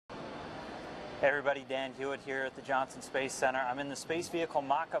Hey everybody, Dan Huot here at the Johnson Space Center. I'm in the Space Vehicle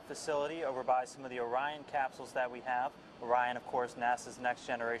Mockup Facility over by some of the Orion capsules that we have. Orion, of course, NASA's next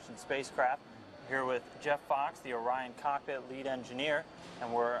generation spacecraft. Here with Jeff Fox, the Orion Cockpit lead engineer,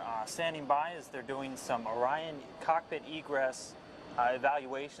 and we're standing by as they're doing some Orion Cockpit egress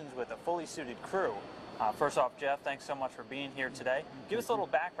evaluations with a fully suited crew. First off, Jeff, thanks so much for being here today. Give us a little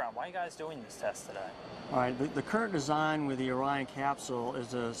background. Why are you guys doing this test today? All right, the current design with the Orion capsule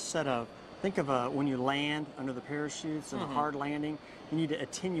is a set of, think of when you land under the parachutes and a hard landing, you need to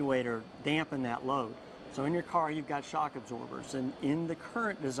attenuate or dampen that load. So in your car, you've got shock absorbers, and in the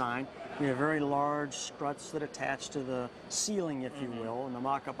current design, we have very large struts that attach to the ceiling, if you will, and the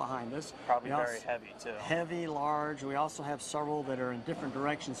mock-up behind us. Probably very heavy, too. Heavy, large. We also have several that are in different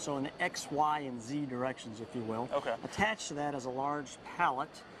directions, so in the X, Y, and Z directions, if you will. Okay. Attached to that is a large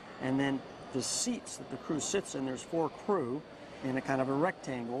pallet, and then the seats that the crew sits in, there's 4 crew in a kind of a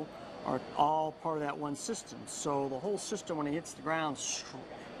rectangle, are all part of that one system. So the whole system, when it hits the ground,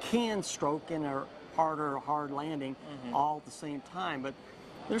 can stroke in a hard landing all at the same time. But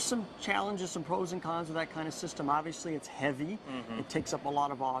there's some challenges, some pros and cons of that kind of system. Obviously, it's heavy. It takes up a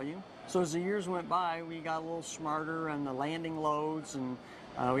lot of volume. So as the years went by, we got a little smarter on the landing loads, and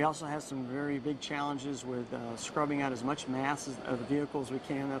we also had some very big challenges with scrubbing out as much mass of the vehicle as we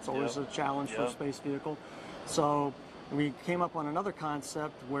can. That's always a challenge for a space vehicle. So we came up on another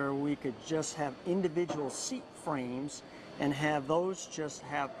concept where we could just have individual seat frames and have those just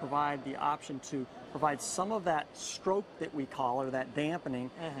provide the option to provide some of that stroke that we call, or that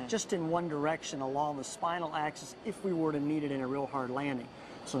dampening, just in one direction along the spinal axis if we were to need it in a real hard landing.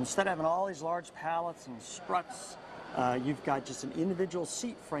 So instead of having all these large pallets and struts, you've got just an individual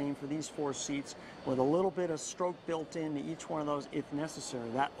seat frame for these 4 seats with a little bit of stroke built into each one of those if necessary.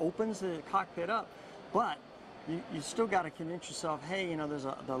 That opens the cockpit up, but you still got to convince yourself, hey, you know,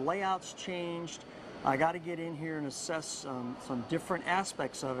 the layout's changed. I got to get in here and assess some different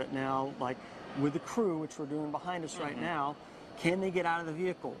aspects of it now, like with the crew, which we're doing behind us right now. Can they get out of the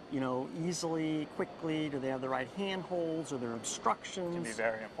vehicle, you know, easily, quickly? Do they have the right handholds? Are there obstructions? It can be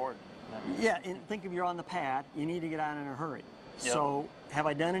very important. Yeah, and think if you're on the pad, you need to get out in a hurry. So have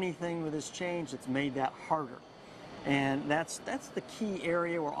I done anything with this change that's made that harder? And that's the key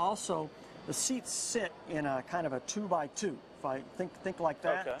area where also the seats sit in a kind of a 2x2. If I think like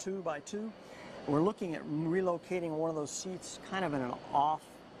that, 2x2. We're looking at relocating one of those seats kind of in an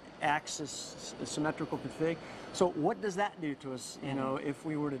off-axis symmetrical config. So what does that do to us, you know, if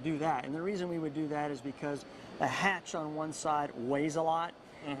we were to do that? And the reason we would do that is because the hatch on one side weighs a lot,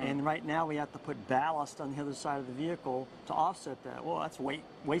 and right now we have to put ballast on the other side of the vehicle to offset that. Well, that's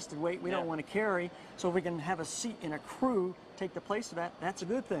wasted weight we don't want to carry. So if we can have a seat in a crew take the place of that, that's a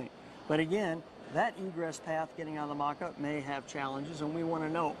good thing. But again, that egress path getting out of the mock-up may have challenges, and we want to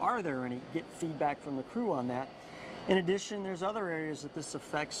know, are there any? Get feedback from the crew on that. In addition, there's other areas that this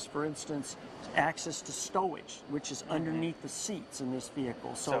affects, for instance, access to stowage, which is underneath the seats in this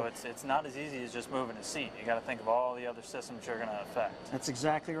vehicle. So it's not as easy as just moving a seat. You got to think of all the other systems you're going to affect. That's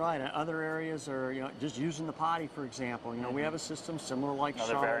exactly right. And other areas are, you know, just using the potty, for example. You know, we have a system similar like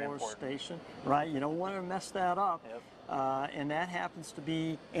shuttle or station, right? You don't want to mess that up. And that happens to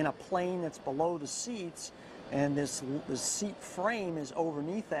be in a plane that's below the seats, and this seat frame is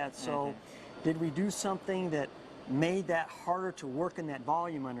underneath that. So did we do something that made that harder to work in that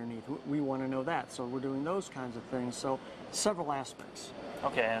volume underneath? We want to know that. So we're doing those kinds of things. So several aspects.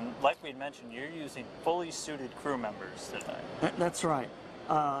 Okay, and like we had mentioned, you're using fully suited crew members today. That's right.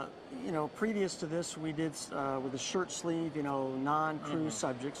 You know, previous to this, we did with a shirt sleeve, you know, non-crew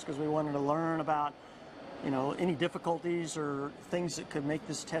subjects, because we wanted to learn about, you know, any difficulties or things that could make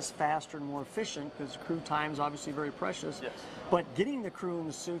this test faster and more efficient, because crew time is obviously very precious. But getting the crew in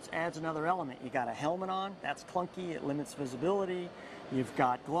the suits adds another element. You got a helmet on, that's clunky, it limits visibility. You've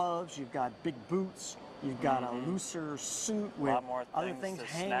got gloves, you've got big boots, you've got a looser suit with other things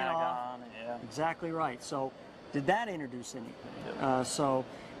hanging off. Exactly right. So did that introduce anything? So,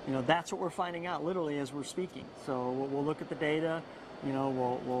 you know, that's what we're finding out literally as we're speaking. So we'll look at the data. You know,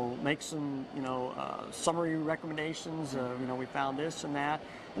 we'll make some, you know, summary recommendations. You know, we found this and that,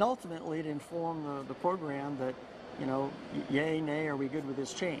 and ultimately to inform the program that, you know, yay, nay, are we good with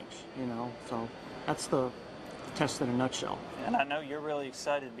this change? You know, so that's the test in a nutshell. And I know you're really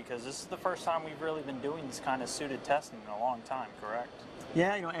excited because this is the first time we've really been doing this kind of suited testing in a long time, correct?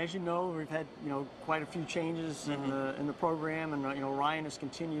 Yeah, you know, as you know, we've had, you know, quite a few changes in the program, and you know, Orion has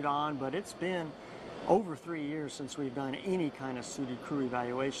continued on, but it's been over 3 years since we've done any kind of suited crew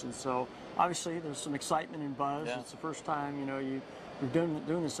evaluation. So obviously there's some excitement and buzz. It's the first time, you know, you're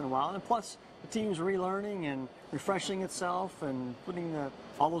doing this in a while, and plus the team's relearning and refreshing itself and putting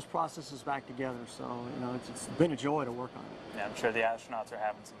all those processes back together. So, you know, it's been a joy to work on it. Yeah, I'm sure the astronauts are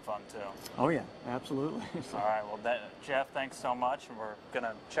having some fun too. Oh yeah, absolutely. All right, well, Jeff, thanks so much, and we're going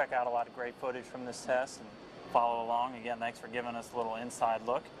to check out a lot of great footage from this test and follow along. Again, thanks for giving us a little inside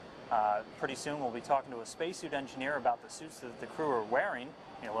look. Pretty soon we'll be talking to a spacesuit engineer about the suits that the crew are wearing.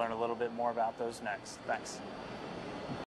 You'll learn a little bit more about those next. Thanks.